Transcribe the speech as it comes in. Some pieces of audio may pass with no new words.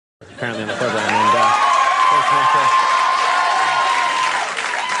apparently, on the program. And,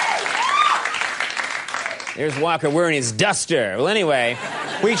 there's Walker wearing his duster. Well, anyway,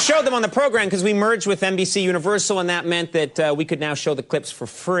 we showed them on the program because we merged with NBC Universal, and that meant that we could now show the clips for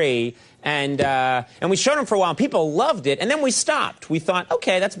free. And we showed them for a while, and people loved it. And then we stopped. We thought,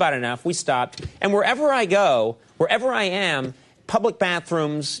 okay, that's about enough. We stopped. And wherever I go, wherever I am, public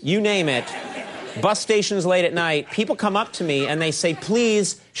bathrooms, you name it, bus stations late at night, people come up to me and they say,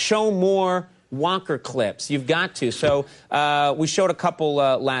 please show more Walker clips. You've got to. So we showed a couple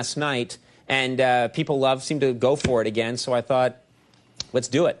last night. And people seem to go for it again, so I thought, let's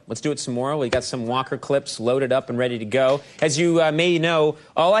do it. Let's do it some more. We got some Walker clips loaded up and ready to go. As you may know,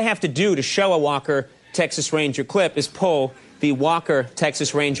 all I have to do to show a Walker Texas Ranger clip is pull the Walker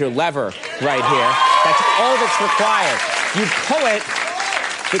Texas Ranger lever right here. That's all that's required. You pull it,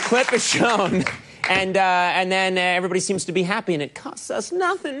 the clip is shown, and then everybody seems to be happy, and it costs us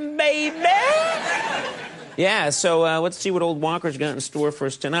nothing, baby. Yeah, so let's see what old Walker's got in store for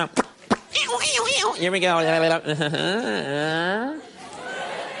us tonight. Here we go. I'm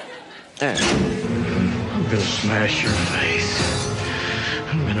gonna smash your face.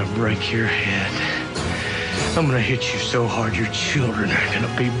 I'm gonna break your head. I'm gonna hit you so hard your children are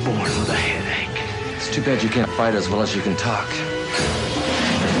gonna be born with a headache. It's too bad you can't fight as well as you can talk.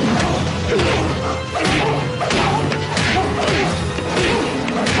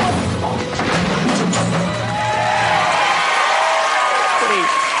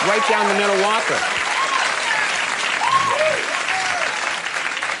 Right down the middle, Walker.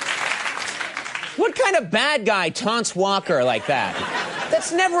 What kind of bad guy taunts Walker like that?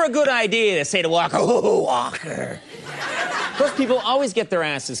 That's never a good idea to say to Walker, oh, Walker. Those people always get their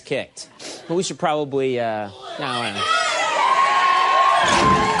asses kicked. But we should probably, no.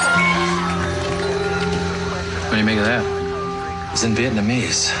 What do you make of that? It's in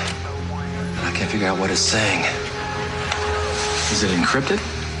Vietnamese. And I can't figure out what it's saying. Is it encrypted?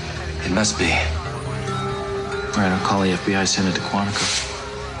 It must be. All right, I'll call the FBI, send it to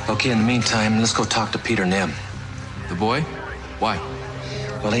Quantico. Okay, in the meantime, let's go talk to Peter Nim. The boy? Why?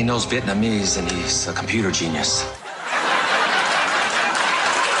 Well, he knows Vietnamese, and he's a computer genius.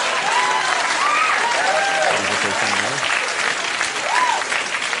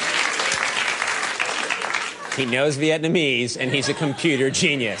 He knows Vietnamese, and he's a computer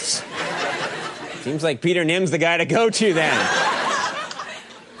genius. Seems like Peter Nim's the guy to go to then.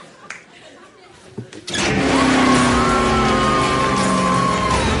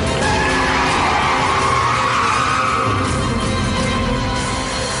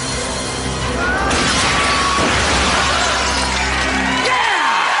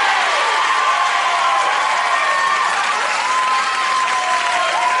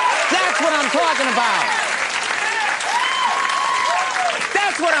 That's what I'm talking about.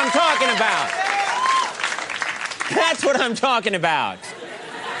 That's what I'm talking about. That's what I'm talking about.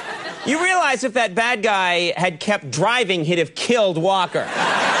 You realize if that bad guy had kept driving, he'd have killed Walker.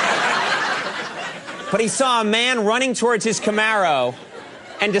 But he saw a man running towards his Camaro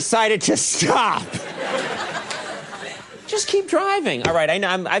and decided to stop. Just keep driving. All right, I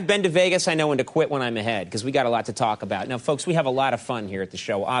know, I've been to Vegas. I know when to quit when I'm ahead, because we got a lot to talk about. Now, folks, we have a lot of fun here at the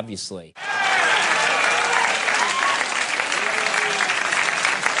show, obviously.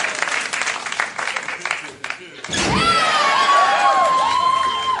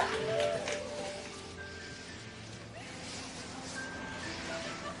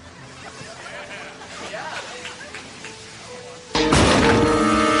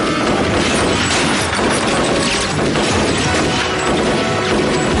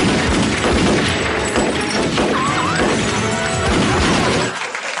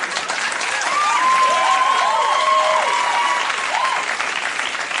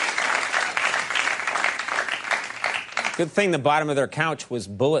 Good thing the bottom of their couch was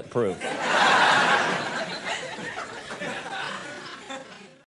bulletproof.